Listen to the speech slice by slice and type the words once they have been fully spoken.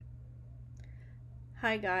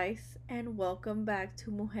Hi, guys, and welcome back to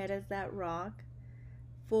Mujeres That Rock.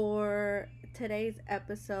 For today's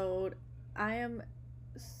episode, I am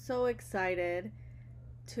so excited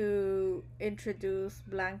to introduce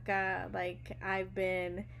Blanca. Like, I've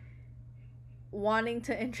been wanting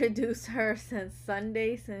to introduce her since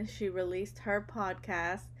Sunday, since she released her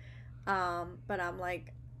podcast. But I'm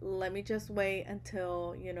like, let me just wait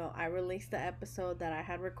until, I release the episode that I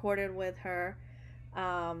had recorded with her.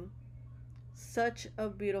 Um, Such a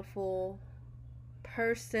beautiful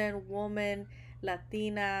person, woman,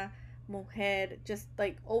 Latina, mujer, just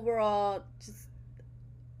like overall, just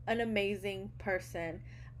an amazing person.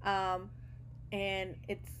 Um, and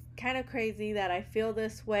it's kind of crazy that I feel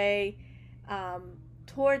this way um,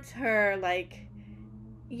 towards her, like,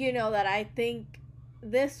 that I think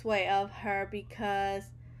this way of her because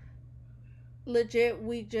legit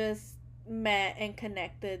we just met and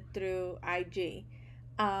connected through IG.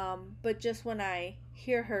 But just when I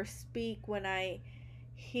hear her speak, when I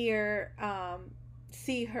hear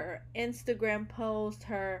see her Instagram post,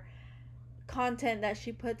 her content that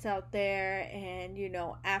she puts out there, and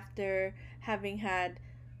after having had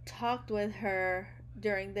talked with her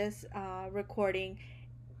during this recording,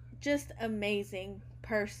 just amazing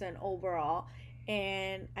person overall.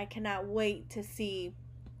 And I cannot wait to see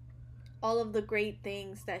all of the great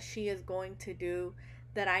things that she is going to do,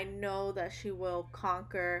 that I know that she will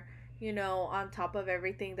conquer, on top of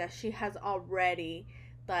everything that she has already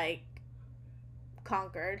like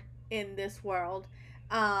conquered in this world.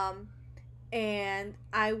 Um and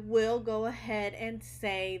I will go ahead and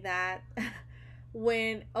say that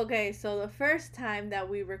so the first time that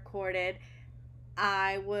we recorded,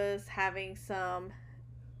 I was having some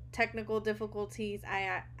technical difficulties.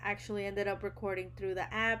 I actually ended up recording through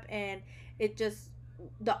the app, and it just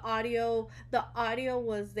the audio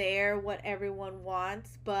was there, what everyone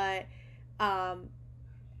wants, but um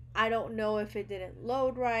I don't know if it didn't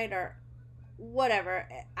load right or whatever.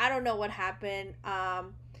 I don't know what happened.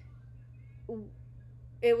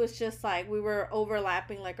 It was just like we were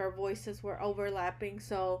overlapping, like our voices were overlapping,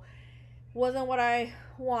 so wasn't what I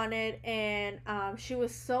wanted. And she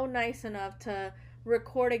was so nice enough to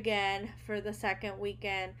record again for the second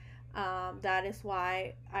weekend. That is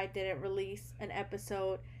why I didn't release an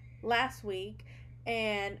episode last week.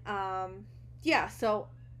 And yeah, so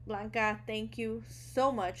Blanca, thank you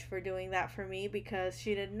so much for doing that for me, because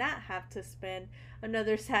she did not have to spend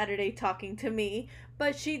another Saturday talking to me,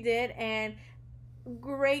 but she did. And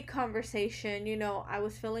great conversation. I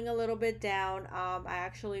was feeling a little bit down. I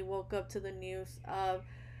actually woke up to the news of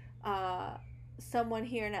uh, someone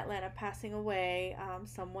here in Atlanta passing away,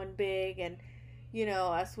 someone big, and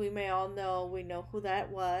as we may all know, we know who that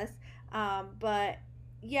was. But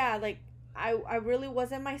yeah, like I really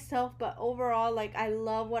wasn't myself, but overall, like I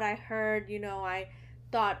love what I heard. I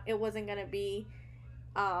thought it wasn't gonna be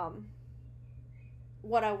um,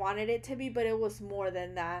 what I wanted it to be, but it was more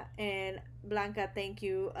than that. And Blanca, thank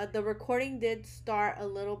you. The recording did start a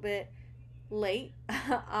little bit late.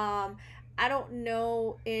 I don't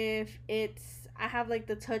know if I have like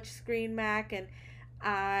the touch screen Mac, and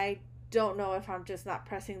I don't know if I'm just not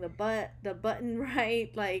pressing the button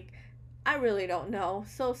right. Like I really don't know.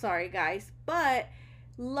 So sorry, guys. But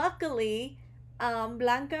luckily,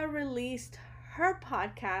 Blanca released her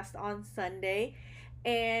podcast on Sunday,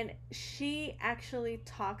 and she actually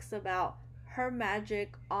talks about her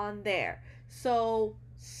magic on there. So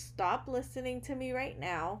stop listening to me right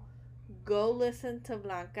now. Go listen to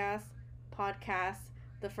Blanca's podcast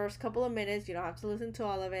the first couple of minutes. You don't have to listen to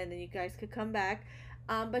all of it, and then you guys could come back.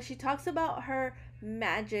 But she talks about her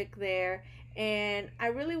magic there, and I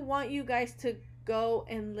really want you guys to go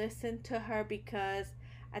and listen to her, because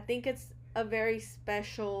I think it's a very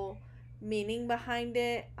special meaning behind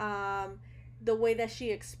it. The way that she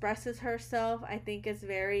expresses herself, I think, is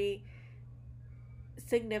very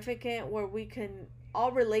significant, where we can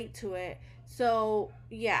all relate to it. So,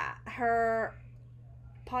 yeah, her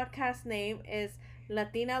podcast name is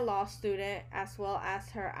Latina Law Student, as well as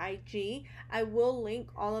her IG. I will link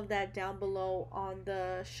all of that down below on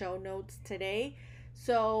the show notes today.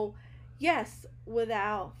 So, yes,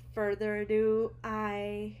 without further ado,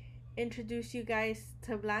 I introduce you guys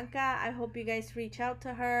to Blanca. I hope you guys reach out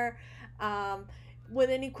to her um, with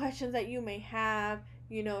any questions that you may have.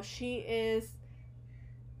 She is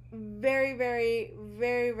very, very,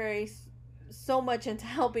 very, very so much into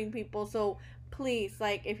helping people. So please,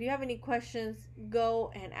 like, if you have any questions,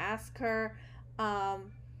 go and ask her.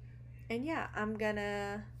 Um, and yeah, I'm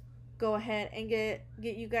gonna go ahead and get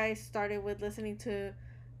you guys started with listening to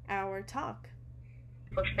our talk.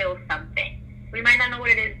 Fulfill something. We might not know what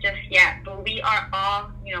it is just yet, but we are all,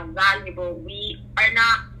 valuable. We are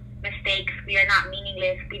not mistakes. We are not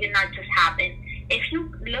meaningless. We did not just happen. If you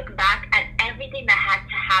look back at everything that had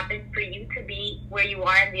to happen for you to be where you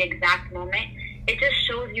are in the exact moment, it just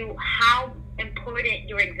shows you how important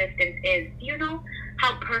your existence is. Do you know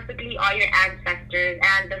how perfectly all your ancestors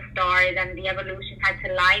and the stars and the evolution had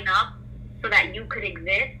to line up so that you could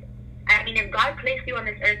exist? I mean, if God placed you on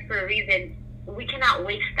this earth for a reason, we cannot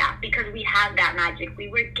waste that because we have that magic. We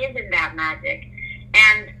were given that magic.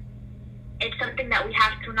 And it's something that we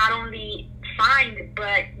have to not only find,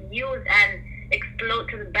 but use and explode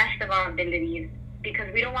to the best of our abilities,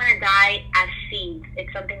 because we don't want to die as seeds.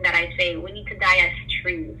 It's something that I say, we need to die as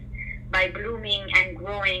trees by blooming and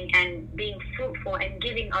growing and being fruitful and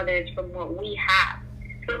giving others from what we have.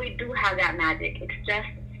 So we do have that magic. It's just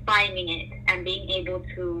finding it and being able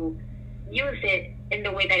to use it in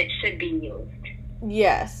the way that it should be used.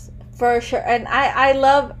 Yes, for sure. And I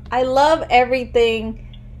love everything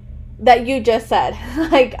that you just said.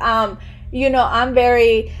 Like, I'm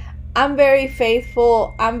very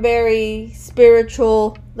faithful. I'm very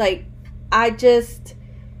spiritual. Like, I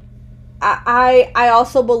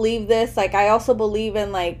also believe this. Like, I also believe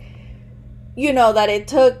in, like, that it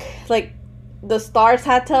took, like, the stars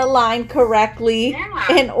had to align correctly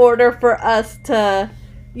in order for us to,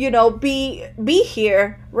 be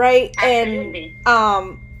here, right? Absolutely.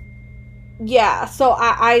 And yeah, so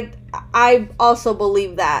I also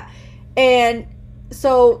believe that. And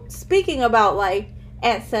so, speaking about, like,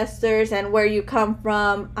 ancestors and where you come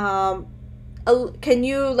from, can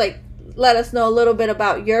you, like, let us know a little bit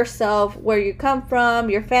about yourself, where you come from,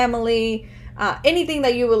 your family, anything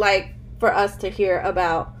that you would like for us to hear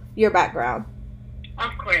about your background?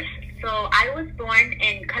 Of course. So I was born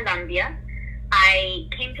in Colombia. I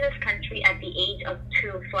came to this country at the age of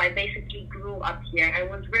 2, so I basically grew up here. I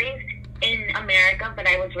was raised in America, but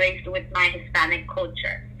I was raised with my Hispanic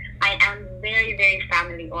culture. I am very, very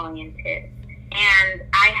family oriented. And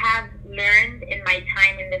I have learned in my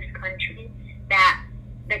time in this country that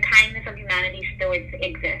the kindness of humanity still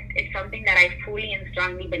exists. It's something that I fully and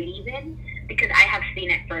strongly believe in because I have seen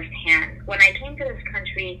it firsthand. When I came to this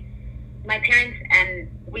country, my parents and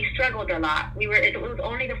we struggled a lot. It was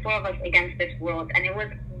only the 4 of us against this world, and it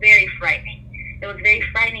was very frightening. It was very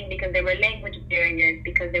frightening because there were language barriers,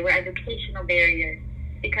 because there were educational barriers,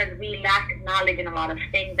 because we lacked knowledge in a lot of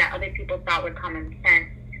things that other people thought were common sense.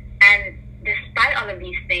 And despite all of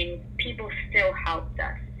these things, people still helped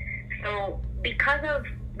us. So because of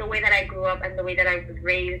the way that I grew up and the way that I was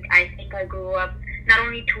raised, I think I grew up not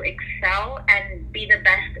only to excel and be the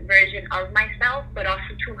best version of myself, but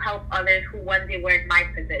also to help others who one day were in my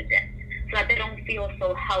position so that they don't feel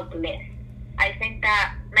so helpless. I think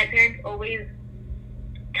that my parents always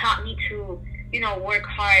taught me to, work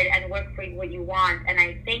hard and work for what you want. And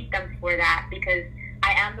I thank them for that because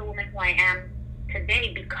I am the woman who I am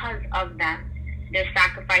today because of them, their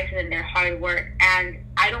sacrifices and their hard work. And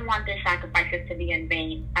I don't want their sacrifices to be in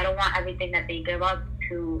vain. I don't want everything that they give up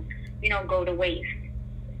to, go to waste.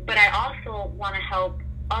 But I also want to help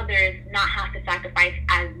others not have to sacrifice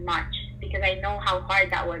as much because I know how hard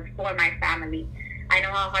that was for my family. I know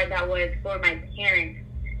how hard that was for my parents.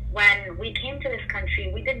 When we came to this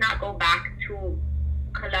country, we did not go back to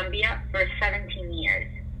Colombia for 17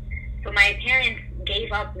 years. So my parents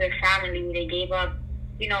gave up their family. They gave up,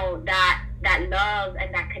 that love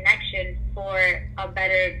and that connection for a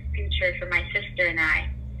better future for my sister and I.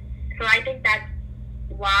 So I think that's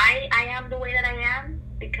why I am the way that I am,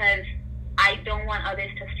 because I don't want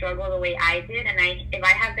others to struggle the way I did. And if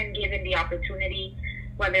I have been given the opportunity,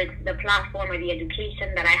 whether it's the platform or the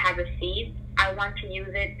education that I have received, I want to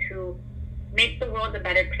use it to make the world a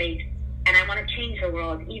better place. And I want to change the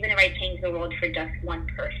world, even if I change the world for just one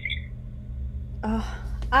person.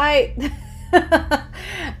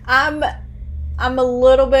 I'm a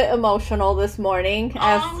little bit emotional this morning,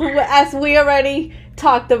 as we already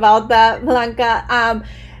talked about that, Blanca. I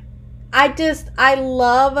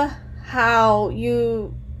love how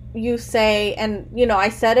you say, and I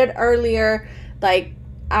said it earlier, like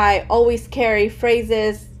I always carry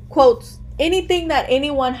phrases, quotes, anything that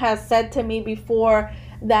anyone has said to me before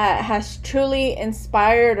that has truly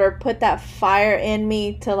inspired or put that fire in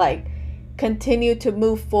me to like continue to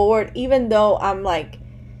move forward, even though I'm like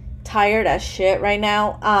tired as shit right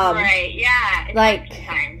now. Right, yeah.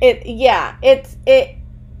 It's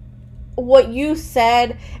what you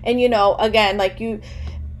said, and again, like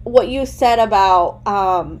what you said about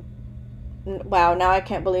wow, now I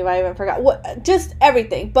can't believe I even forgot just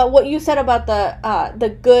everything. But what you said about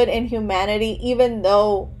the good in humanity, even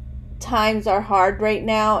though times are hard right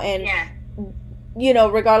now, and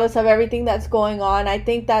regardless of everything that's going on. I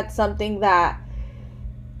think that's something that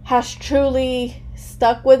has truly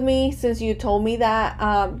stuck with me since you told me that.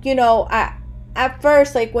 At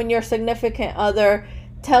first, like when your significant other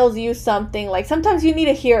tells you something, like sometimes you need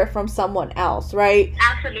to hear it from someone else, right?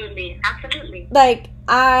 Absolutely, absolutely. Like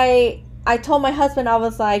I told my husband, I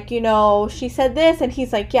was like, she said this, and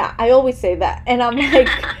he's like, yeah, I always say that, and I'm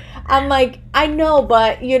like, I know,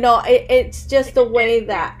 but it's just the way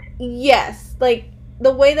that, yes, like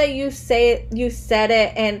the way that you said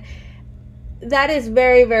it, and that is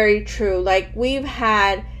very, very true. Like we've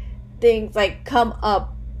had things like come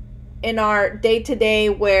up in our day-to-day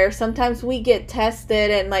where sometimes we get tested,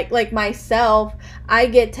 and like myself, I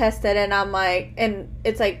get tested, and I'm like, and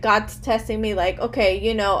it's like God's testing me, like,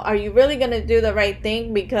 okay, are you really gonna do the right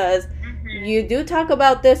thing? Because you do talk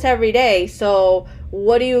about this every day, so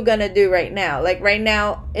what are you gonna do right now? Like right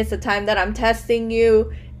now it's the time that I'm testing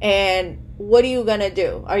you, and what are you gonna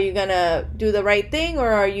do? Are you gonna do the right thing,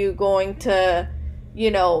 or are you going to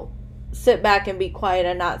sit back and be quiet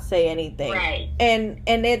and not say anything? Right. And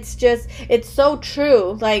it's so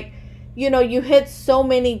true. Like, you hit so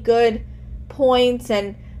many good points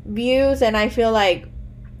and views, and I feel like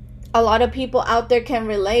a lot of people out there can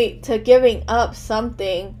relate to giving up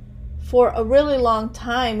something for a really long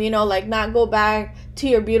time, like not go back to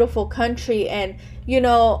your beautiful country. And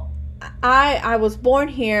I was born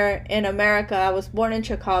here in America. I was born in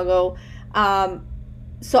Chicago.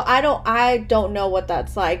 So I don't know what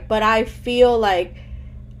that's like, but I feel like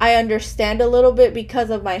I understand a little bit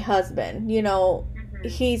because of my husband.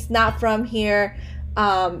 He's not from here,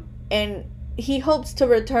 and he hopes to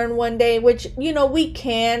return one day, which,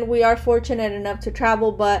 we are fortunate enough to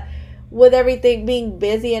travel, but with everything being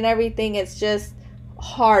busy and everything, it's just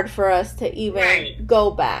hard for us to even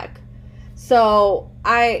go back. So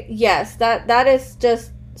yes, that is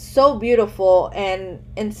just so beautiful and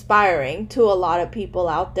inspiring to a lot of people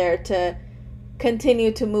out there to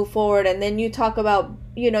continue to move forward. And then you talk about,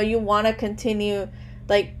 you want to continue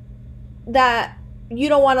like that. You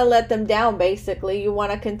don't want to let them down, basically. You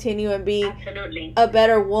want to continue and be Absolutely. a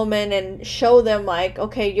better woman and show them like,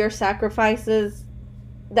 okay, your sacrifices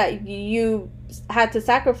that you had to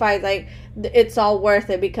sacrifice, like it's all worth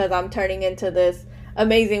it because I'm turning into this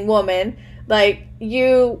amazing woman. Like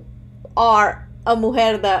you are a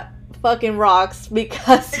mujer that fucking rocks,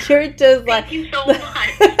 because you're just like, thank you so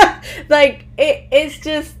much. Like it's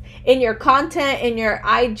just in your content, in your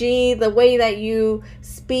IG, the way that you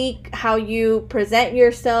speak, how you present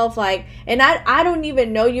yourself, like, and I don't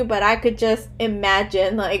even know you, but I could just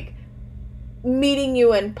imagine like meeting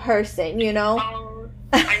you in person, Oh,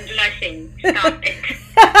 I'm blushing. Stop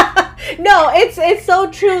it. No, it's so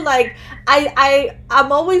true. Like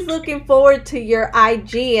I'm always looking forward to your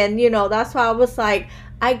IG, and that's why I was like,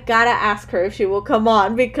 I gotta ask her if she will come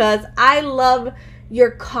on, because I love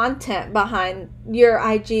your content behind your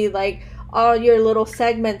IG, like all your little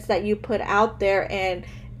segments that you put out there. And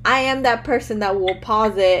I am that person that will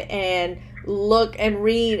pause it and look and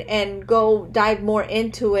read and go dive more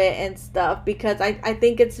into it and stuff, because I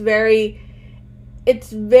think it's very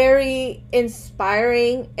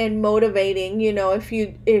inspiring and motivating, if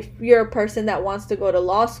you're a person that wants to go to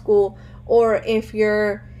law school, or if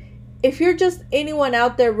you're just anyone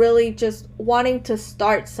out there really just wanting to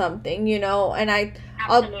start something, and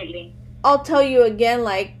Absolutely. I'll tell you again,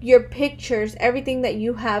 like your pictures, everything that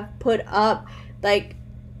you have put up, like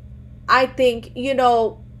I think,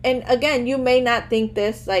 and again, you may not think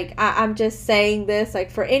this, like I'm just saying this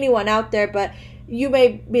like for anyone out there, but you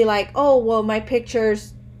may be like, oh, well, my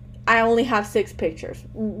pictures, I only have 6 pictures.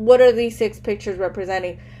 What are these 6 pictures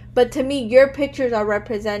representing? But to me, your pictures are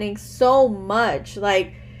representing so much,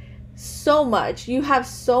 like so much. You have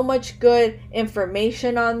so much good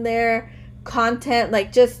information on there, content,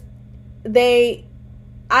 like just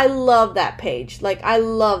I love that page. Like I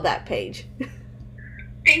love that page.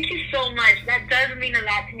 Thank you so much. That does mean a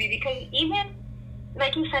lot to me, because even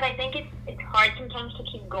like you said, I think it's hard sometimes to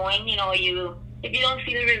keep going. If you don't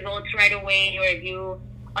see the results right away, or if you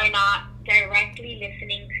are not directly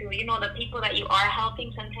listening to, the people that you are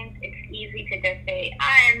helping, sometimes it's easy to just say,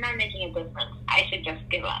 I am not making a difference, I should just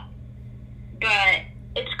give up. But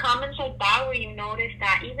it's comments like that where you notice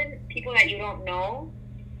that even people that you don't know,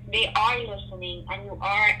 they are listening and you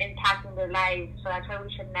are impacting their lives. So that's why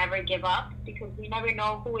we should never give up, because we never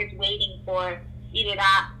know who is waiting for either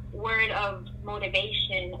that word of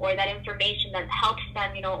motivation or that information that helps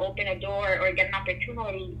them, open a door or get an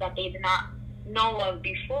opportunity that they did not know of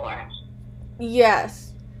before.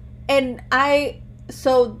 Yes. And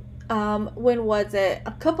when was it?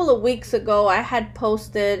 A couple of weeks ago, I had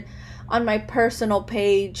posted on my personal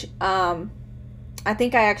page, I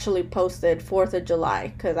think I actually posted 4th of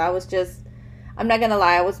July because I was just, I'm not gonna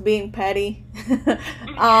lie, I was being petty.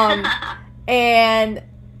 And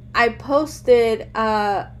I posted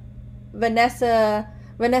Vanessa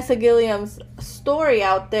Gilliam's story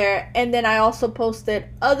out there, and then I also posted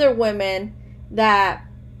other women that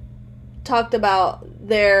talked about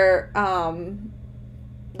their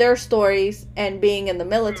stories and being in the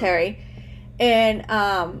military. And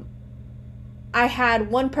I had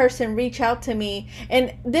one person reach out to me,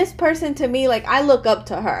 and this person, to me, like, I look up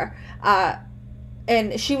to her,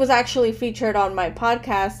 and she was actually featured on my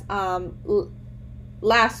podcast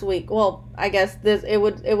last week. Well, I guess it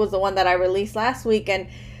was the one that I released last week, and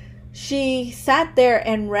she sat there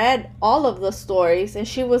and read all of the stories, and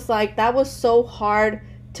she was like, that was so hard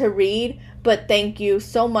to read, but thank you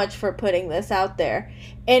so much for putting this out there.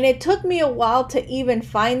 And it took me a while to even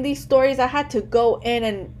find these stories. I had to go in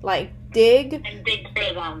and like dig. And dig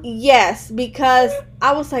for them. Yes, because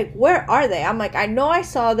I was like, where are they? I'm like, I know I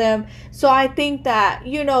saw them. So I think that,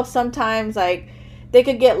 you know, sometimes like they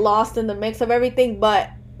could get lost in the mix of everything,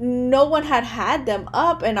 but no one had them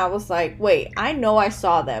up. And I was like, wait, I know I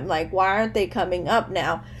saw them. Like, why aren't they coming up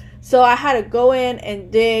now? So I had to go in and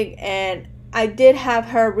dig, and I did have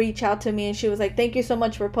her reach out to me, and she was like, thank you so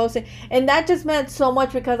much for posting. And that just meant so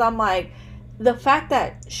much, because I'm like, the fact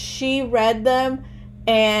that she read them,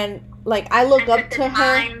 and like I look up to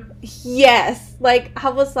her. Yes, like I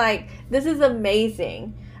was like, this is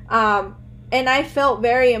amazing. And I felt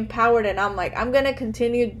very empowered, and I'm like, I'm gonna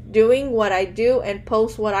continue doing what I do and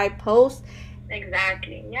post what I post.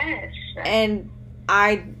 Exactly. Yes. And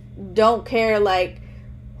I don't care like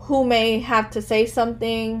who may have to say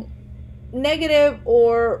something negative,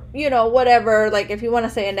 or, you know, whatever. Like, if you want to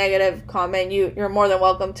say a negative comment, you're more than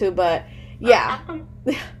welcome to. But yeah.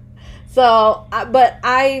 So, but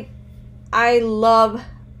I love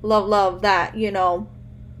that, you know,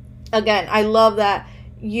 again, I love that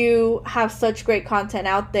you have such great content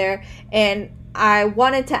out there. And I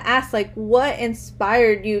wanted to ask, like, what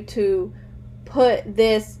inspired you to put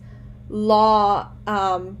this law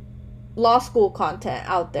school content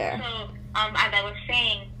out there? So, as I was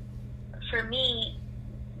saying, for me,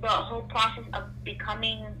 the whole process of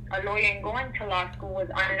becoming a lawyer and going to law school was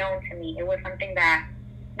unknown to me. It was something that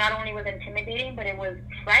not only was intimidating, but it was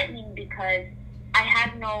frightening, because I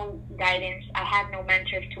had no guidance, I had no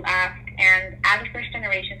mentors to ask. And as a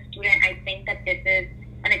first-generation student, I think that this is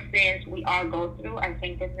an experience we all go through. I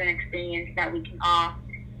think this is an experience that we can all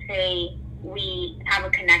say we have a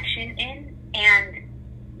connection in. And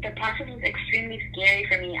the process was extremely scary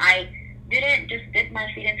for me. I didn't just dip my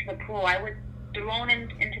feet into the pool. I was thrown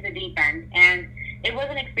into the deep end. And it was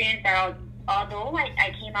an experience that, although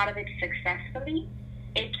I came out of it successfully,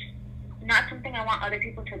 it's not something I want other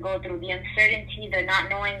people to go through. The uncertainty, the not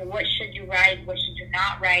knowing what should you write, what should you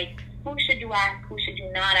not write, who should you ask, who should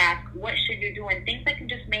you not ask, what should you do, and things that can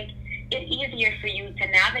just make it easier for you to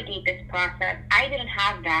navigate this process. I didn't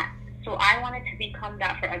have that. So I wanted to become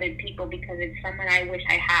that for other people, because it's someone I wish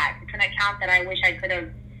I had. It's an account that I wish I could have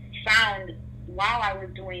found while I was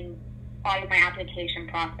doing all of my application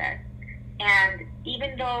process. And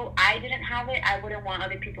even though I didn't have it, I wouldn't want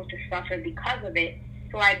other people to suffer because of it.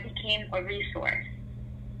 So I became a resource.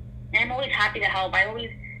 And I'm always happy to help. I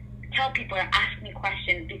always tell people to ask me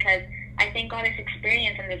questions, because I think all this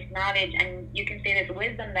experience and this knowledge, and you can say this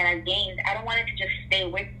wisdom that I've gained, I don't want it to just stay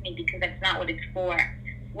with me, because that's not what it's for.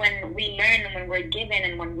 When we learn and when we're given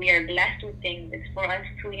and when we are blessed with things, it's for us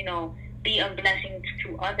to, you know, be a blessing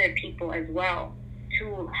to other people as well,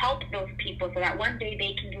 to help those people so that one day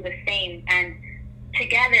they can do the same and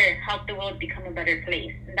together help the world become a better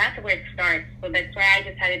place. And that's where it starts. So that's why I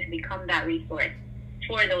decided to become that resource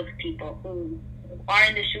for those people who are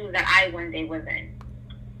in the shoes that I one day was in.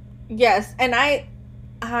 Yes, and I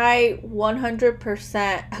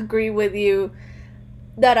 100% agree with you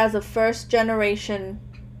that as a first generation,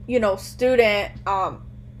 you know, student,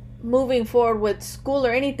 moving forward with school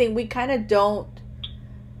or anything, we kind of don't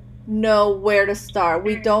know where to start.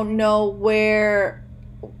 We don't know where,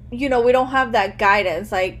 you know, we don't have that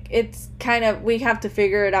guidance. Like, it's kind of, we have to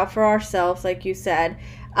figure it out for ourselves, like you said.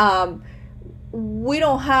 We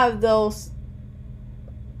don't have those,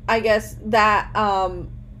 I guess, that,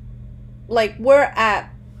 like, we're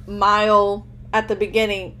at the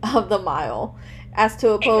beginning of the mile, as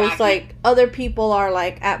to oppose, exactly. Like, other people are,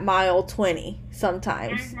 like, at mile 20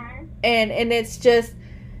 sometimes. Mm-hmm. And it's just,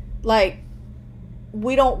 like,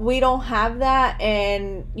 we don't have that.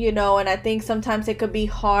 And, you know, and I think sometimes it could be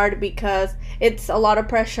hard because it's a lot of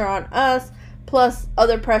pressure on us, plus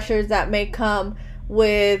other pressures that may come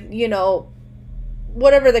with, you know,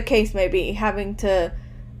 whatever the case may be, having to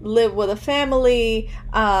live with a family,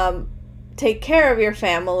 take care of your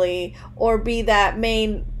family, or be that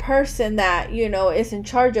main person that, you know, is in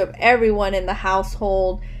charge of everyone in the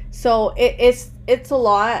household. So it's a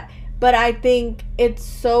lot, but I think it's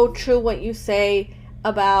so true what you say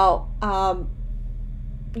about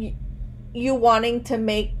you wanting to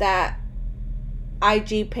make that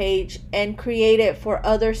IG page and create it for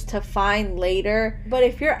others to find later. But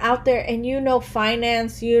if you're out there and you know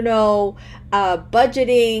finance, you know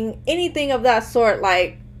budgeting, anything of that sort,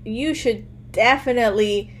 like, you should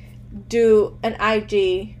definitely do an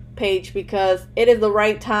IG page, because it is the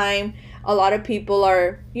right time. A lot of people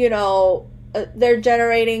are, you know, they're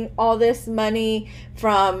generating all this money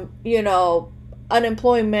from, you know,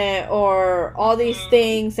 unemployment or all these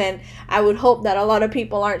things, and I would hope that a lot of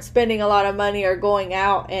people aren't spending a lot of money or going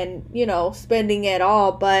out and, you know, spending it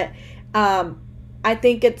all. But I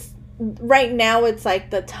think it's right now, it's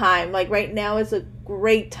like the time, like right now is a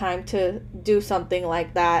great time to do something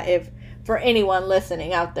like that, if for anyone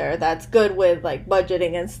listening out there that's good with like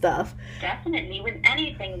budgeting and stuff. Definitely, with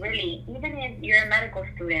anything really. Even if you're a medical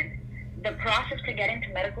student, the process to get into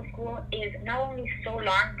medical school is not only so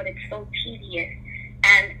long, but it's so tedious.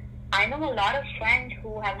 And I know a lot of friends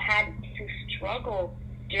who have had to struggle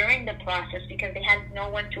during the process because they had no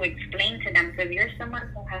one to explain to them. So if you're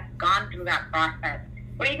someone who has gone through that process,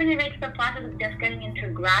 or even if it's the process of just getting into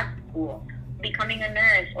grad school, becoming a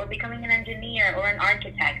nurse or becoming an engineer or an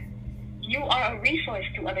architect, you are a resource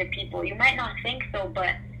to other people. You might not think so,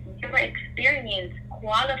 but your experience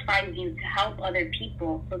qualifies you to help other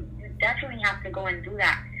people. So you definitely have to go and do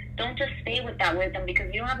that. Don't just stay with that wisdom,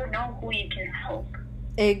 because you never know who you can help.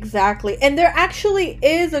 Exactly. And there actually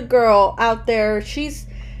is a girl out there. She's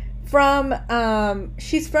from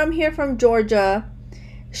here, from Georgia.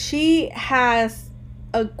 She has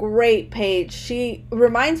a great page. She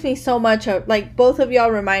reminds me so much of, like, both of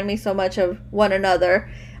y'all remind me so much of one another.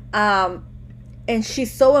 And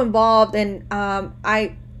she's so involved, and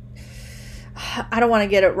I don't want to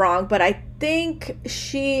get it wrong, but I think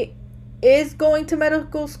she is going to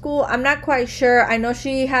medical school. I'm not quite sure. I know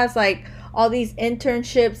she has like all these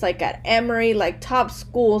internships like at Emory, like top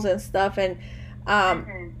schools and stuff, and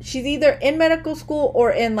she's either in medical school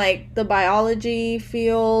or in like the biology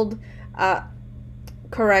field.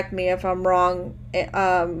 Correct me if I'm wrong.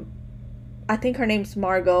 I think her name's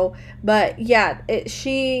Margot, but yeah,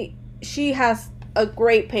 she has a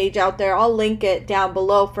great page out there. I'll link it down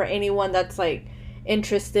below for anyone that's like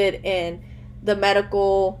interested in the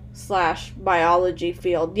medical / biology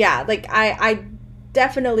field. Yeah, like I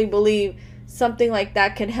definitely believe something like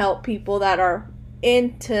that can help people that are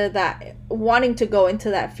into that, wanting to go into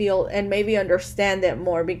that field and maybe understand it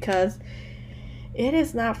more, because it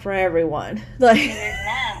is not for everyone. Like, it is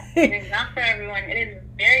not. It is not for everyone. It is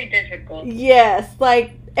very difficult. Yes,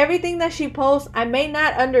 like everything that she posts, I may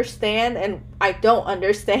not understand, and I don't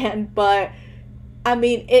understand, but I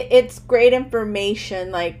mean, it's great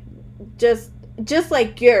information, like just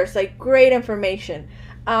like yours, like great information.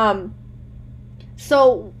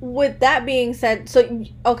 So with that being said, so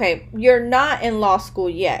okay, you're not in law school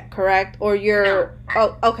yet, correct? Or you're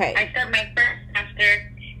okay. I start my first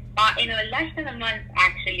semester in less than a month,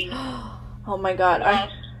 actually. Oh my God,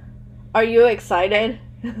 are you excited?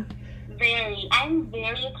 I'm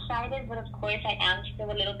very excited, but of course I am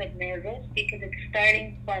still a little bit nervous because it's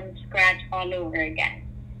starting from scratch all over again.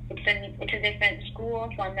 It's a different school,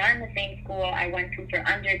 so I'm not in the same school I went to for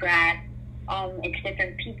undergrad. It's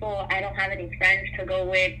different people. I don't have any friends to go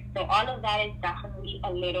with, so all of that is definitely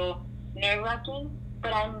a little nerve-wracking.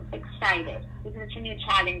 But I'm excited because it's a new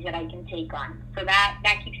challenge that I can take on. So that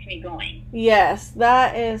keeps me going. Yes,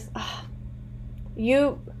 that is.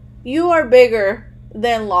 You are bigger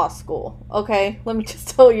than law school, okay? Let me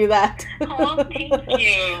just tell you that. Oh, thank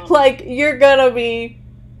you. Like, you're gonna be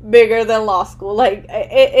bigger than law school. Like,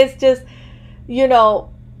 it's just, you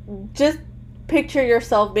know, just picture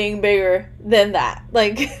yourself being bigger than that.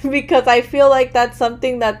 Like, because I feel like that's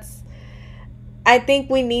something that's, I think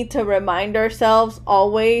we need to remind ourselves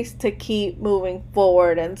always to keep moving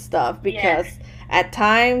forward and stuff, because at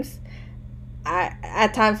times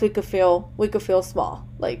we could feel small,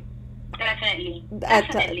 like. Definitely,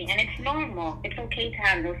 and it's normal. It's okay to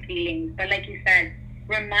have those feelings, but like you said,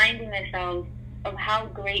 reminding ourselves of how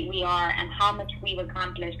great we are and how much we've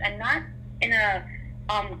accomplished, and not in a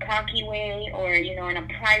cocky way or, you know, in a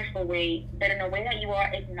prideful way, but in a way that you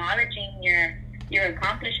are acknowledging your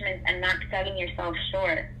accomplishments and not selling yourself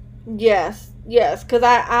short. Yes, because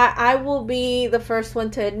I will be the first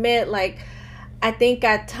one to admit, like, I think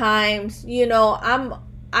at times, you know,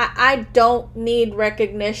 I don't need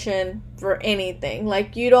recognition for anything.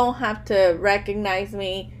 Like, you don't have to recognize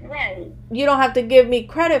me. Right. You don't have to give me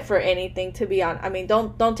credit for anything, to be honest. I mean,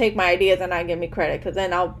 don't take my ideas and not give me credit, because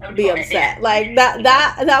then I'll be upset. Yeah. Like,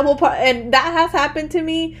 that will, and that has happened to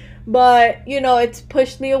me, but, you know, it's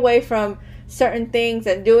pushed me away from certain things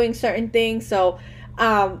and doing certain things. So,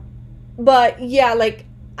 but yeah, like,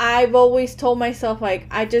 I've always told myself, like,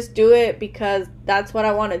 I just do it because that's what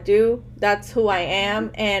I want to do. That's who I am.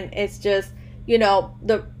 And it's just, you know,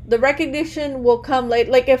 the recognition will come late.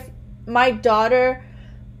 Like, if my daughter,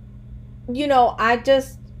 you know, I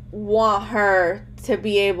just want her to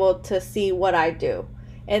be able to see what I do.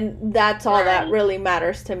 And that's all that really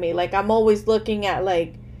matters to me. Like, I'm always looking at,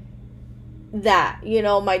 like, that, you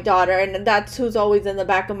know, my daughter. And that's who's always in the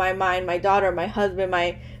back of my mind. My daughter, my husband,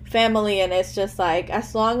 my family. And it's just like,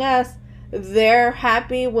 as long as they're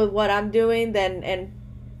happy with what I'm doing, then, and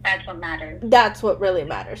that's what matters. That's what really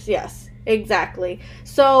matters. Yes, exactly.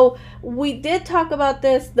 So we did talk about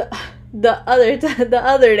this the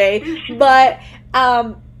other day, but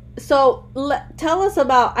so tell us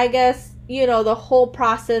about, I guess, you know, the whole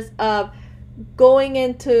process of going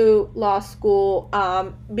into law school,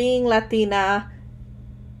 being Latina.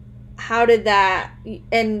 How did that,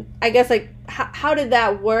 and I guess, like, how did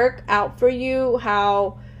that work out for you?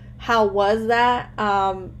 How was that?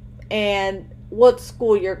 And what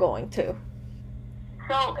school you're going to?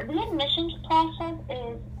 So the admissions process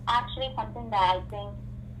is actually something that I think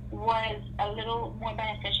was a little more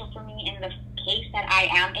beneficial for me in the case that I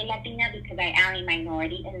am a Latina, because I am a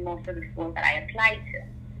minority in most of the schools that I applied to.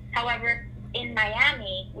 However, in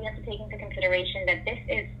Miami, we have to take into consideration that this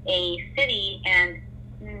is a city, and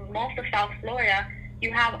most of South Florida,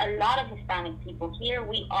 you have a lot of Hispanic people. Here,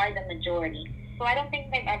 we are the majority. So I don't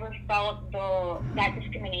think I've ever felt that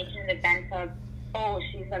discrimination in the sense of, oh,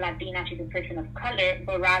 she's a Latina, she's a person of color,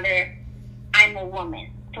 but rather, I'm a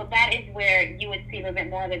woman. So that is where you would see a little bit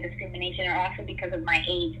more of the discrimination, or also because of my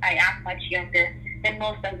age. I am much younger than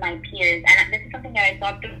most of my peers. And this is something that I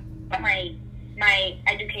thought through my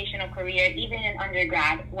educational career, even in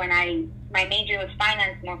undergrad, when my major was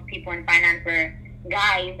finance. Most people in finance were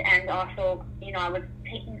guys, and also, you know, I was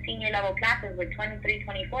taking senior level classes with 23,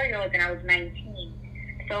 24-year-olds, and I was 19.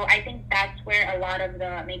 So I think that's where a lot of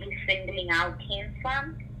the maybe singling out came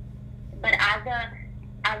from. But as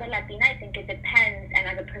a Latina, I think it depends, and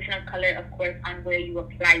as a person of color, of course, on where you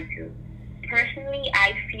apply to. Personally,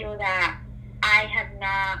 I feel that I have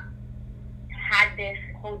not had this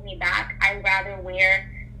hold me back. I'd rather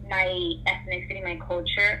wear my ethnicity, my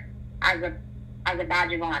culture, as a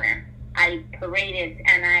badge of honor. I parade it,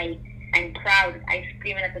 and I'm proud. I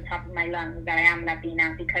scream it at the top of my lungs that I am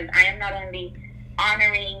Latina, because I am not only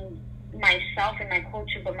honoring myself and my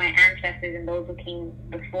culture, but my ancestors and those who came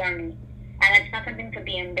before me. And it's not something to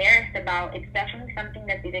be embarrassed about. It's definitely something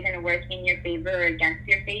that's either going to work in your favor or against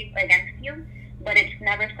you. But it's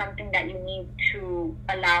never something that you need to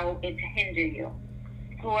allow it to hinder you.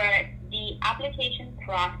 For the application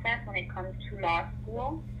process when it comes to law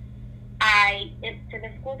school, to the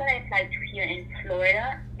school that I applied to here in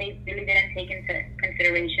Florida, they really didn't take into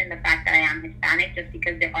consideration the fact that I am Hispanic, just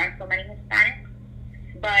because there are so many Hispanics.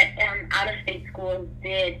 But out-of-state schools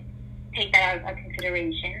did take that out of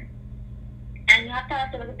consideration. And you have to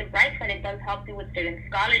also look at the bright side. It does help you with certain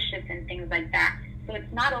scholarships and things like that. So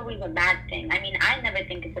it's not always a bad thing. I mean, I never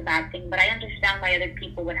think it's a bad thing, but I understand why other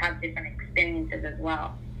people would have different experiences as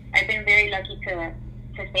well. I've been very lucky to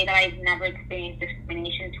say that I've never experienced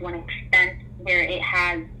discrimination to an extent where it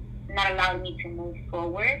has not allowed me to move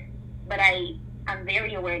forward. But I'm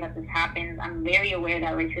very aware that this happens. I'm very aware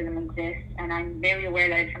that racism exists, and I'm very aware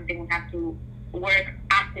that it's something we have to work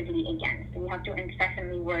actively against. We have to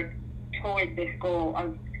incessantly work towards this goal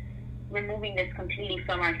of removing this completely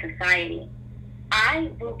from our society.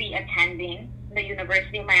 I will be attending the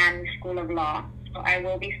University of Miami School of Law, so I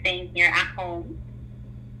will be staying here at home,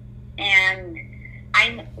 and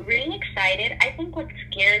I'm really excited. I think what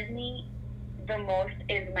scares me the most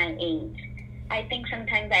is my age. I think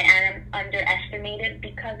sometimes I am underestimated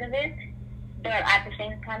because of it, but at the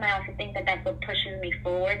same time, I also think that that's what pushes me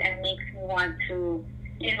forward and makes me want to,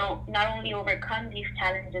 you know, not only overcome these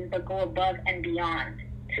challenges, but go above and beyond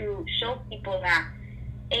to show people that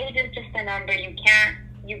age is just a number. You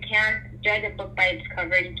can't judge a book by its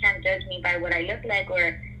cover. You can't judge me by what I look like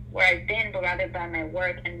or where I've been, but rather by my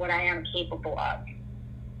work and what I am capable of.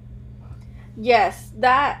 Yes,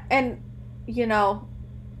 that, and, you know,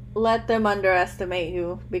 let them underestimate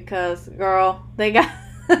you, because, girl, they got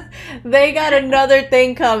another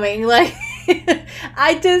thing coming. Like,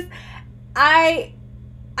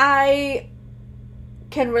 I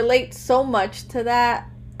can relate so much to that,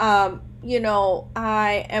 I'm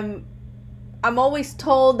always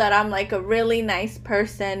told that I'm like a really nice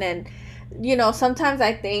person, and sometimes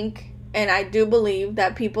I think and I do believe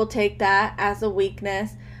that people take that as a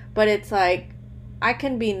weakness, but it's like I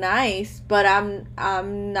can be nice, but I'm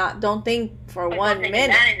not, don't think for But one don't take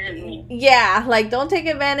minute. advantage of me. Yeah, like don't take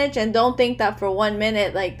advantage, and don't think that for one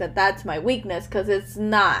minute like that's my weakness, cuz it's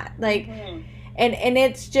not. Like Mhm. and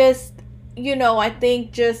it's just I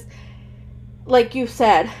think just like you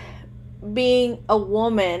said, being a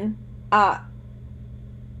woman,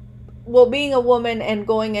 being a woman and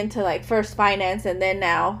going into like first finance and then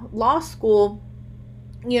now law school,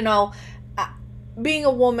 you know, uh, being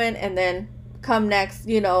a woman and then come next,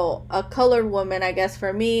 a colored woman, I guess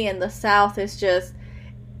for me in the South is just,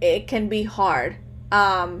 it can be hard.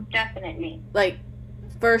 Definitely. Like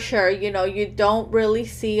for sure, you don't really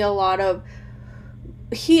see a lot of,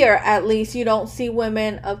 here at least, you don't see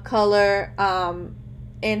women of color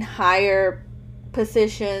in higher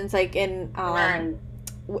positions, like Right.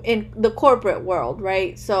 in the corporate world,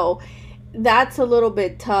 right? So that's a little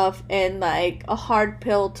bit tough and like a hard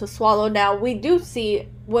pill to swallow. Now we do see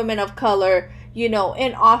women of color, in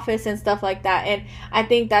office and stuff like that, and I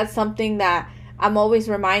think that's something that I'm always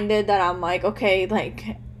reminded that I'm like, okay,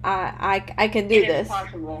 like I can do It is this.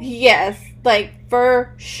 possible. Yes, like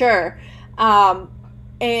for sure.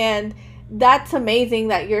 And that's amazing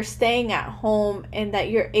that you're staying at home and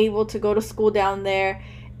that you're able to go to school down there.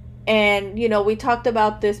 And we talked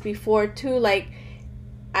about this before too, like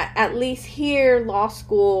at least here law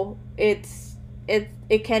school, it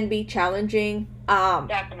can be challenging.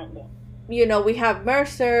 Definitely. We have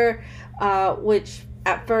Mercer, which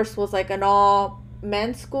at first was like an all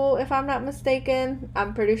men's school, if I'm not mistaken.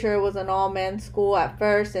 I'm pretty sure it was an all men's school at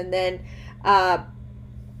first, and then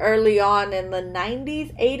early on in the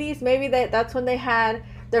 90s, 80s, maybe that's when they had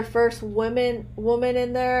their first woman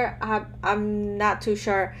in there. I'm not too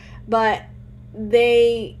sure, but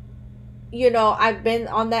they, I've been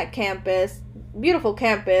on that campus, beautiful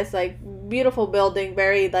campus, like beautiful building,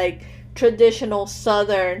 very like traditional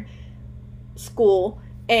Southern school,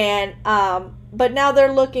 and but now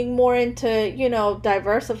they're looking more into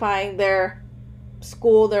diversifying their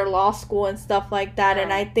school, their law school and stuff like that.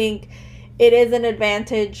 And I think it is an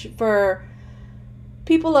advantage for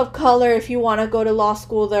people of color. If you want to go to law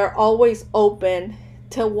school, they're always open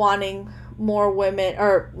to wanting more women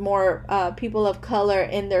or more people of color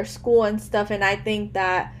in their school and stuff. And I think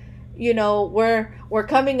that we're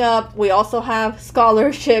coming up. We also have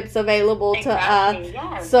scholarships available to us.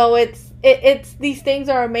 Yes. So it's these things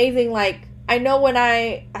are amazing. Like I know when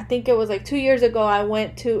I think it was like 2 years ago, I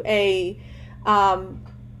went to a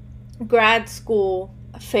grad school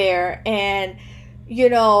fair, and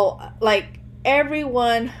like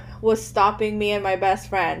everyone was stopping me and my best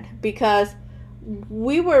friend because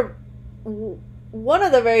we were one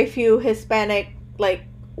of the very few Hispanic like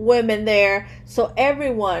women there. So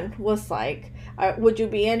everyone was like, would you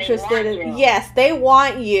be interested in? Yes, they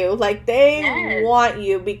want you. Like they want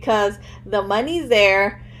you because the money's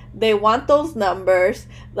there. They want those numbers.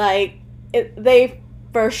 Like they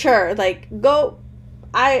for sure like go.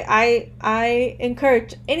 I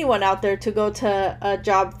encourage anyone out there to go to a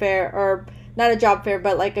job fair, or not a job fair,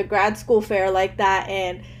 but like a grad school fair like that.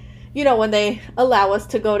 And when they allow us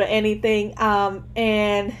to go to anything,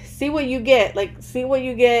 and see what you get. Like see what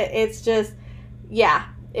you get. It's just, yeah,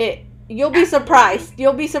 you'll be surprised.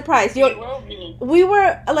 You'll be surprised. You will be. We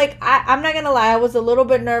were like, I'm not gonna lie, I was a little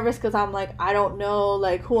bit nervous because I'm like, I don't know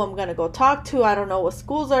like who I'm gonna go talk to. I don't know what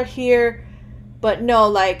schools are here. But no,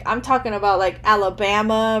 like I'm talking about like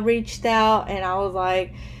Alabama reached out, and I was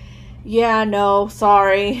like, yeah, no,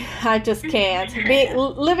 sorry, I just can't.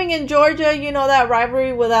 Living in Georgia, that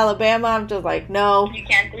rivalry with Alabama, I'm just like, no. You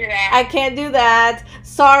can't do that. I can't do that.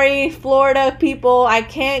 Sorry, Florida people, I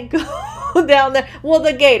can't go down there. Well,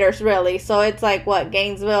 the Gators, really. So it's like, what,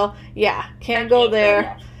 Gainesville? Yeah, can't go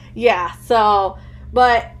there. Yeah, so,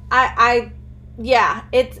 but yeah,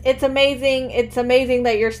 it's amazing. It's amazing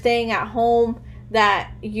that you're staying at home,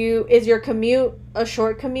 that is your commute a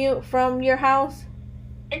short commute from your house?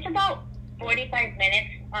 It's about 45 minutes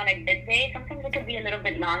on a good day. Sometimes it could be a little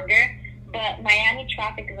bit longer, but Miami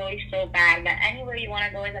traffic is always so bad that anywhere you want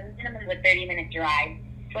to go is a minimum of a 30-minute drive.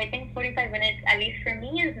 So I think 45 minutes, at least for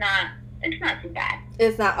me, it's not too bad.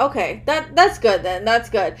 It's not. Okay. That's good then. That's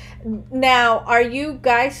good. Now, are you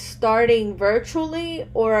guys starting virtually,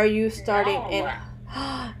 or are you starting in?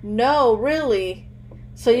 No, really?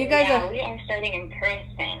 So you guys we are starting in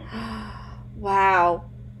person. Wow.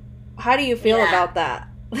 How do you feel about that?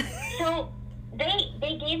 So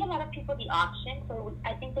they gave a lot of people the option. So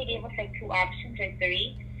I think they gave us like 2 options or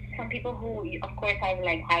 3. some people who, of course, have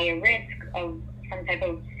like higher risk of some type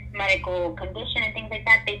of medical condition and things like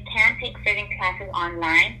that, they can take certain classes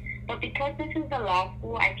online. But because this is a law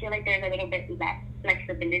school, I feel like there's a little bit less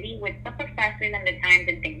flexibility with the professors and the times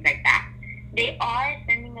and things like that. They are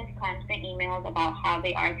sending us constant emails about how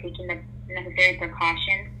they are taking the necessary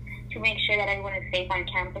precautions to make sure that everyone is safe on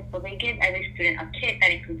campus. So they give every student a kit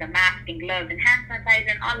that includes a mask and gloves and hand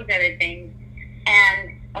sanitizer and all these other things.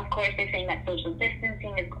 And of course, they're saying that social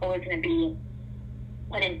distancing is always going to be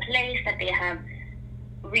put in place, that they have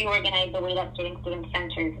reorganized the way that certain student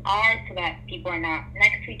centers are so that people are not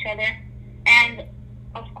next to each other. And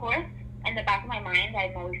of course, in the back of my mind,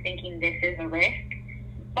 I'm always thinking this is a risk.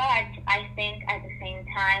 But I think at the same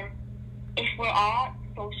time, if we're all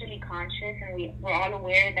socially conscious and we're all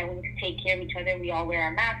aware that we need to take care of each other, we all wear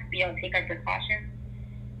our masks, we all take our precautions,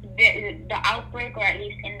 the outbreak, or at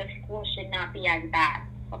least in the school, should not be as bad.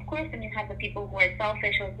 Of course, then you have the people who are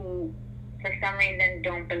selfish or who, for some reason,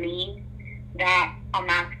 don't believe that a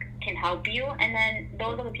mask can help you. And then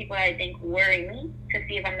those are the people that I think worry me, to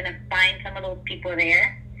see if I'm going to find some of those people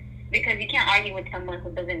there. Because you can't argue with someone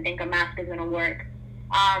who doesn't think a mask is going to work.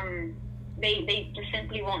 They just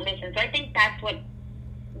simply won't listen. So I think that's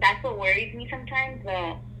what worries me sometimes,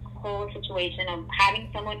 the whole situation of having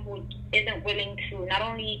someone who isn't willing to not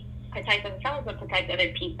only protect themselves but protect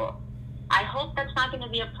other people. I hope that's not going to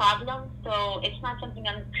be a problem, so it's not something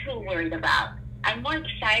I'm too worried about. I'm more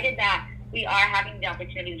excited that we are having the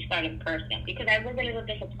opportunity to start in person, because I was a little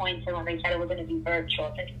disappointed when they said it was going to be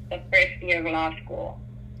virtual since the first year of law school.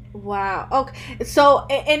 Wow. Okay. So,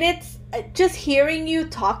 and it's just hearing you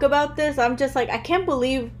talk about this, I'm just like, I can't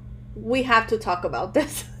believe we have to talk about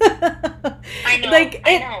this. I know. Like,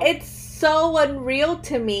 I know. it's so unreal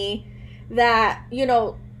to me that, you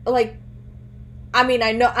know, like, I mean,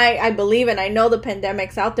 I know, I believe and I know the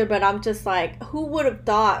pandemic's out there, but I'm just like, who would have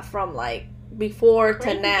thought from like before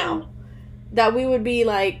to now that we would be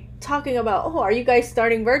like talking about, oh, are you guys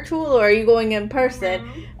starting virtual or are you going in person?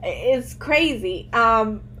 Mm-hmm. It's crazy.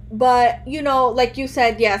 But, you know, like you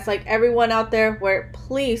said, yes, like everyone out there,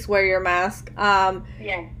 please wear your mask.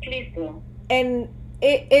 Yes, please do. And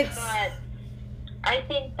it's... But I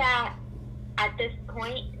think that at this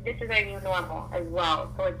point, this is our new normal as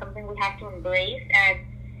well. So it's something we have to embrace and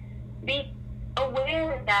be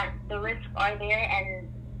aware that the risks are there and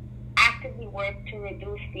actively work to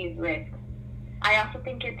reduce these risks. I also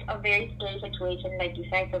think it's a very scary situation, like you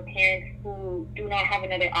said, for parents who do not have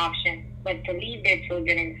another option but to leave their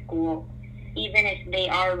children in school, even if they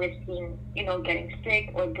are risking, you know, getting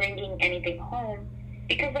sick or bringing anything home,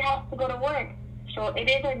 because they have to go to work. So it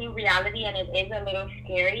is a new reality and it is a little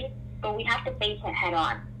scary, but we have to face it head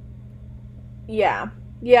on. Yeah.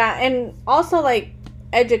 Yeah, and also, like,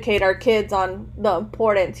 educate our kids on the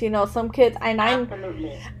importance. You know, some kids,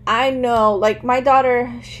 Absolutely. I know, like, my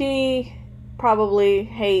daughter, she probably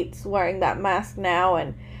hates wearing that mask now,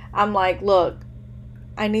 and I'm like, look,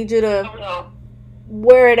 I need you to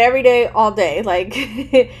wear it every day, all day. Like,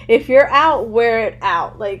 if you're out, wear it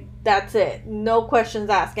out. Like, that's it. No questions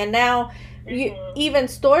asked. And now, even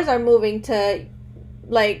stores are moving to,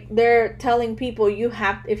 like, they're telling people you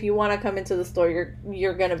have, if you want to come into the store,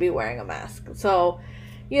 you're going to be wearing a mask. So,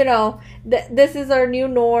 you know, this is our new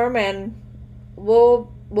norm, and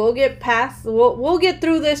we'll get past, we'll get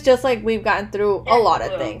through this just like we've gotten through a lot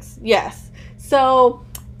of things. Yes. So,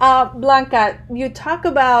 Blanca, you talk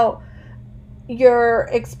about your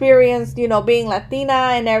experience, you know, being Latina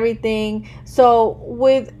and everything. So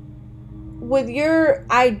with your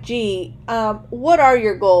IG, what are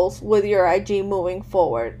your goals with your IG moving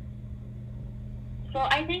forward? So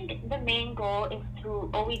I think the main goal is to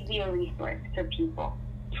always be a resource for people,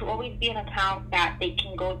 to always be an account that they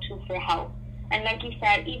can go to for help. And like you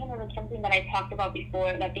said, even if it's something that I talked about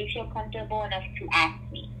before, that they feel comfortable enough to ask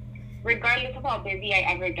me. Regardless of how busy I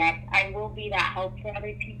ever get, I will be that help for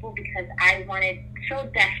other people because I wanted so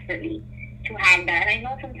desperately to have that. And I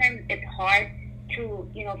know sometimes it's hard to,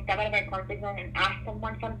 you know, step out of our comfort zone and ask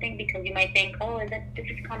someone something because you might think, oh, this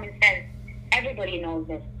is common sense. Everybody knows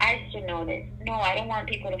this. I should know this. No, I don't want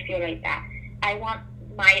people to feel like that. I want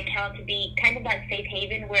my account to be kind of that safe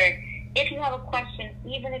haven where if you have a question,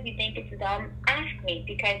 even if you think it's dumb, ask me,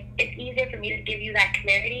 because it's easier for me to give you that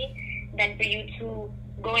clarity than for you to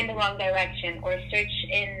go in the wrong direction or search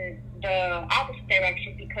in the opposite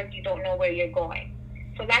direction because you don't know where you're going.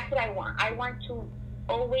 So that's what I want. I want to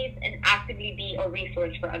always and actively be a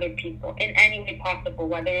resource for other people in any way possible,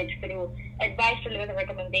 whether it's through advice or a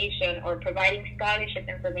recommendation or providing scholarship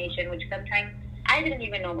information, which sometimes I didn't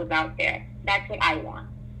even know was out there. That's what I want.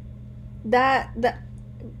 That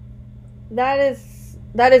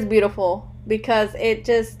is beautiful, because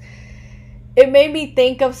it made me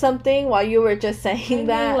think of something while you were just saying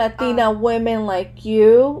that. Latina women like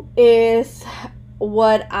you is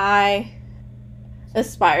what I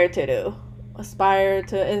aspire to do. Aspire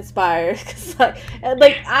to inspire. Cause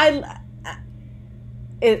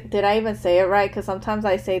did I even say it right? Because sometimes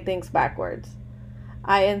I say things backwards.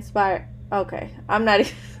 I inspire. Okay, I'm not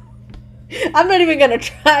even gonna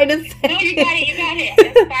try to say. No, you got it.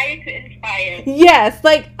 Inspire to inspire. Yes,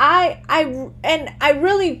 like I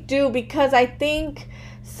really do, because I think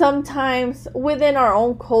sometimes within our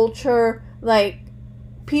own culture, like,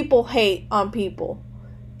 people hate on people,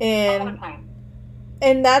 All the time.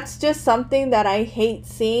 and that's just something that I hate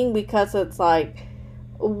seeing, because it's like,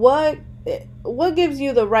 what gives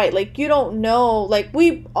you the right? Like, you don't know. Like,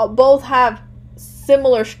 we both have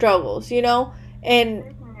similar struggles, you know,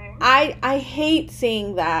 and I hate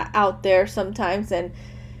seeing that out there sometimes,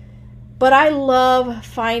 but I love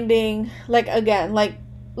finding, like, again, like,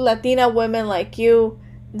 Latina women like you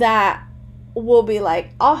that will be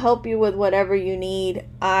like, I'll help you with whatever you need.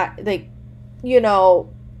 Like, you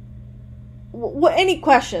know, any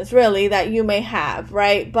questions really that you may have,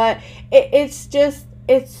 right? But it's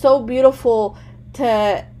so beautiful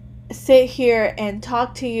to sit here and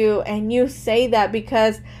talk to you, and you say that,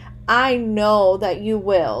 because I know that you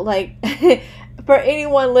will. Like, for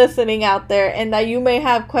anyone listening out there, and that you may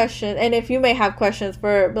have questions, and if you may have questions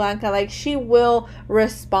for Blanca, like, she will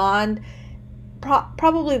respond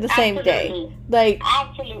probably the same day. Like,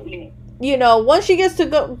 absolutely. You know, once she gets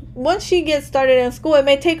started in school, it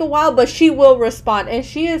may take a while, but she will respond, and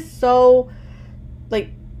she is so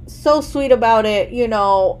sweet about it, you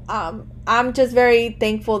know. I'm just very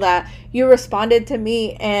thankful that you responded to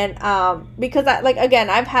me, and because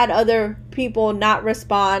I've had other people not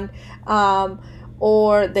respond,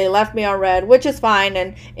 or they left me on red, which is fine,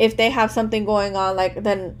 and if they have something going on, like,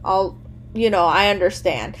 then I'll, you know, I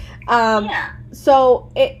understand. Yeah.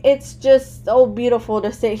 So it's just so beautiful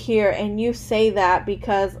to sit here and you say that,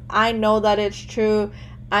 because I know that it's true.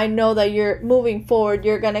 I know that you're moving forward.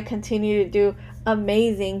 You're going to continue to do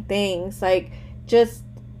amazing things. Like, just,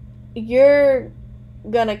 you're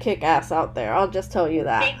going to kick ass out there. I'll just tell you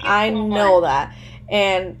that. Thank you I so know much. that.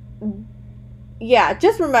 And yeah,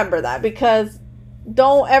 just remember that, because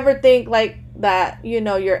don't ever think like that, you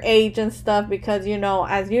know, your age and stuff, because, you know,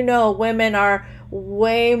 as you know, women are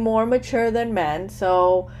way more mature than men.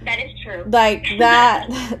 So that is true. Like,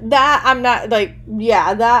 that I'm not, like,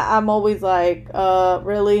 yeah, that I'm always like,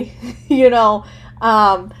 really? You know.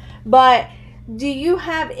 But do you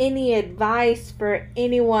have any advice for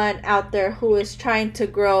anyone out there who is trying to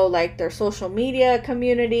grow, like, their social media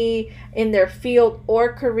community in their field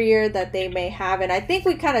or career that they may have? And I think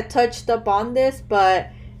we kind of touched up on this, but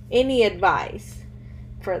any advice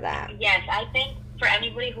for that? Yes, I think for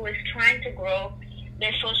anybody who is trying to grow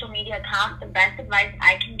their social media account, the best advice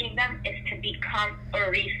I can give them is to become a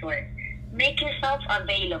resource. Make yourself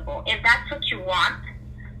available. If that's what you want,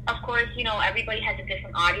 of course, you know, everybody has a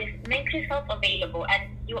different audience. Make yourself available. And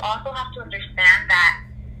you also have to understand that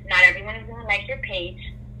not everyone is going to like your page.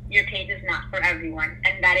 Your page is not for everyone,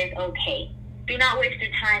 and that is okay. Do not waste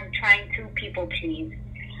your time trying to people please.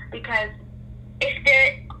 Because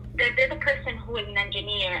if there's a person who is an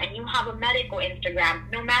engineer and you have a medical Instagram,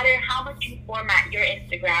 no matter how much you format your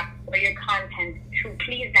Instagram or your content to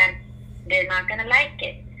please them, they're not going to like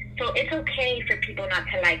it. So it's okay for people not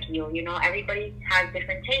to like you. You know, everybody has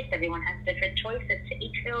different tastes. Everyone has different choices, to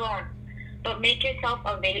each their own. But make yourself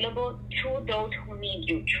available to those who need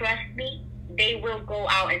you. Trust me, they will go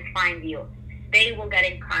out and find you. They will get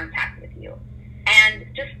in contact with you. And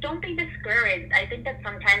just don't be discouraged. I think that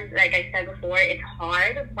sometimes, like I said before, it's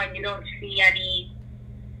hard when you don't see any,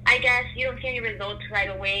 I guess, you don't see any results right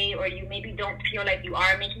away, or you maybe don't feel like you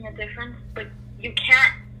are making a difference. But you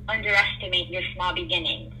can't underestimate your small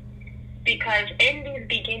beginnings. Because in these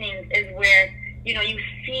beginnings is where, you know, you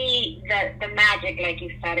see the magic, like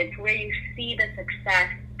you said. It's where you see the success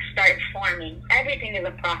start forming. Everything is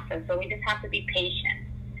a process, so we just have to be patient,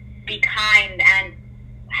 be kind, and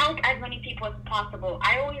help as many people as possible.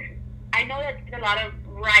 I know that there's a lot of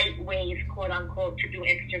right ways, quote unquote, to do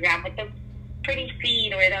Instagram with the pretty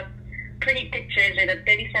feed or the pretty pictures or the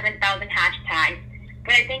 37,000 hashtags.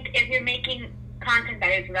 But I think if you're making content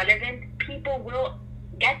that is relevant, people will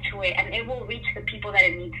get to it and it will reach the people that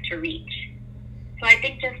it needs to reach. So I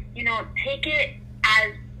think just, you know, take it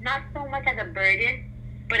as not so much as a burden,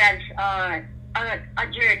 but as a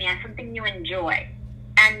journey, as something you enjoy.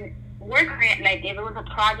 And work on it like if it was a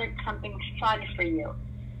project, something fun for you.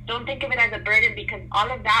 Don't think of it as a burden, because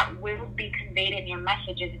all of that will be conveyed in your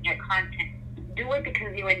messages and your content. Do it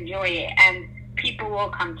because you enjoy it, and people will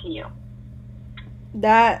come to you.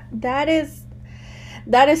 That is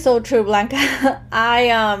so true, Blanca.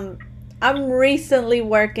 I'm recently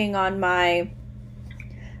working on my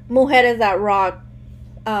Mujeres That Rock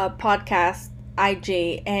podcast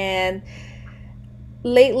IG, and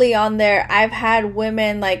lately on there I've had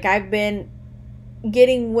women, like I've been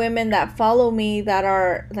getting women that follow me that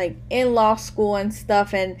are like in law school and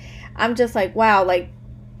stuff, and I'm just like, wow, like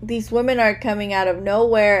these women are coming out of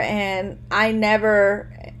nowhere, and I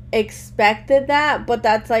never expected that, but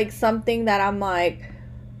that's like something that I'm like,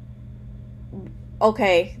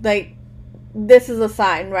 okay, like this is a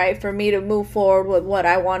sign, right, for me to move forward with what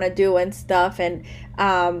I want to do and stuff, and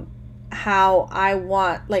how I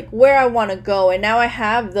want, like where I want to go, and now I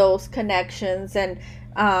have those connections, and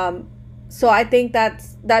so I think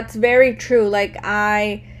that's very true. Like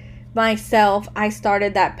I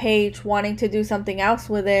started that page wanting to do something else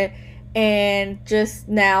with it, and just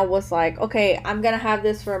now was like, okay, I'm gonna have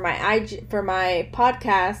this for my IG, for my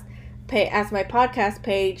podcast as my podcast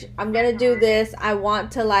page. I'm gonna do this. I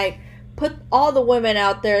want to like put all the women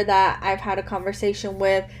out there that I've had a conversation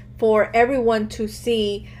with for everyone to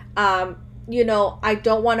see. I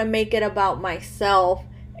don't want to make it about myself,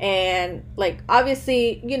 and like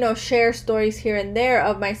obviously, share stories here and there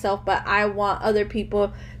of myself, but I want other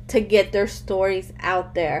people to get their stories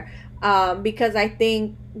out there, because I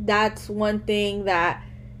think that's one thing that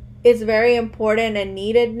is very important and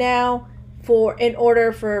needed now, in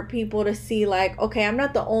order for people to see, like, okay, I'm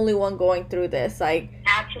not the only one going through this, like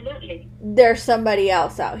absolutely there's somebody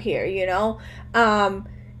else out here,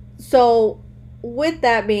 so with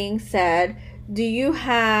that being said, do you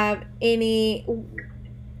have any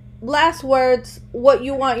last words, what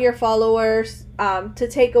you want your followers to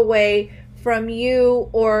take away from you,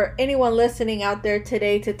 or anyone listening out there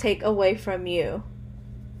today to take away from you?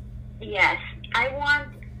 Yes, I want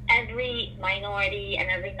every minority and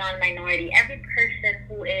every non-minority, every person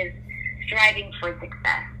who is striving for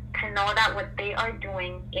success, to know that what they are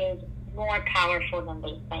doing is more powerful than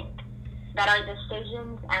they think. That our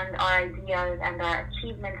decisions and our ideas and our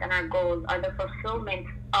achievements and our goals are the fulfillment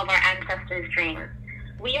of our ancestors' dreams.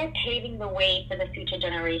 We are paving the way for the future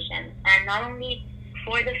generations, and not only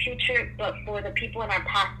for the future, but for the people in our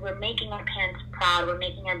past. We're making our parents proud. We're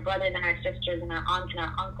making our brothers and our sisters and our aunts and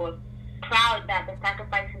our uncles proud that the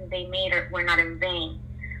sacrifices they made were not in vain.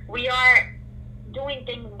 We are doing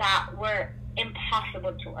things that were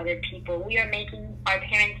impossible to other people. We are making our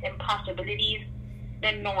parents' impossibilities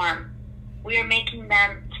the norm. We are making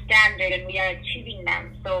them standard, and we are achieving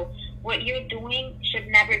them. So what you're doing should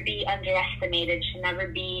never be underestimated, should never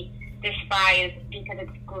be despised, because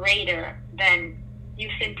it's greater than you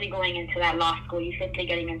simply going into that law school, you simply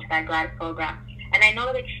getting into that grad program. And I know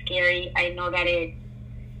that it's scary. I know that it's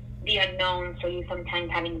the unknown, so you sometimes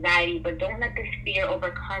have anxiety, but don't let this fear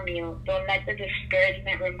overcome you. Don't let the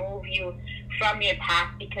discouragement remove you from your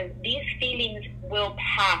path, because these feelings will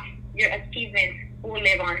pass. Your achievements will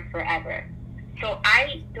live on forever. So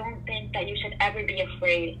I don't think that you should ever be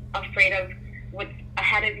afraid of what's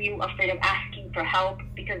ahead of you, afraid of asking for help,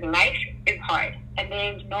 because life is hard, and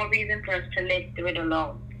there's no reason for us to live through it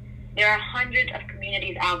alone. There are hundreds of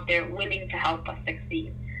communities out there willing to help us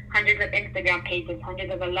succeed. Hundreds of Instagram pages,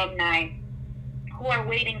 hundreds of alumni who are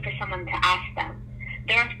waiting for someone to ask them.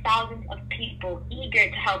 There are thousands of people eager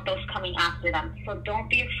to help those coming after them. So don't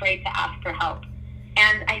be afraid to ask for help.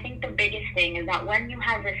 And I think the biggest thing is that when you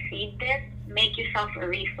have received this, make yourself a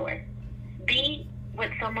resource. Be what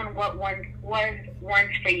someone was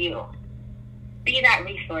once for you. Be that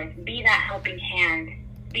resource. Be that helping hand.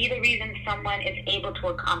 Be the reason someone is able to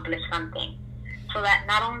accomplish something. So that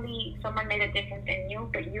not only someone made a difference in you,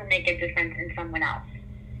 but you make a difference in someone else.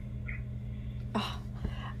 Oh,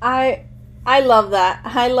 I love that.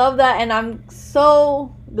 I love that, and I'm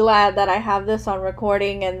so glad that I have this on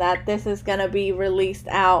recording and that this is going to be released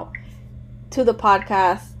out to the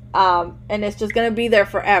podcast, and it's just going to be there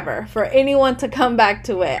forever for anyone to come back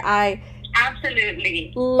to it. I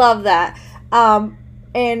absolutely love that.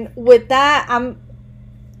 And with that,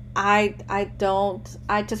 I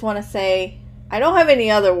just want to say, I don't have any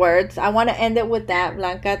other words. I want to end it with that,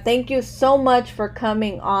 Blanca. Thank you so much for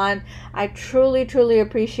coming on. I truly, truly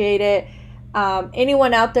appreciate it.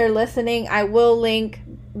 Anyone out there listening, I will link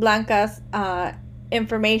Blanca's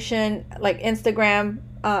information, like Instagram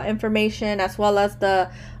information, as well as the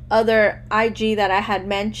other IG that I had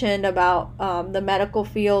mentioned about the medical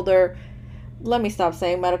field, or let me stop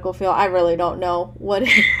saying medical field. I really don't know what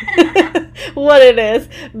what it is,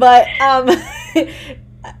 but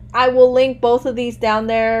I will link both of these down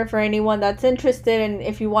there for anyone that's interested, and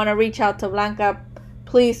if you want to reach out to Blanca,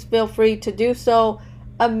 please feel free to do so.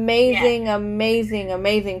 amazing, amazing,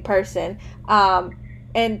 amazing person.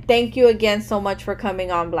 And thank you again so much for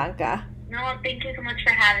coming on, Blanca. No, thank you so much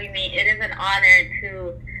for having me. It is an honor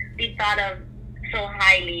to be thought of so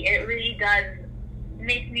highly. It really does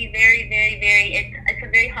make me very, very, very, it's a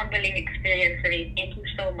very humbling experience for me. Thank you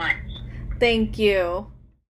so much. Thank you.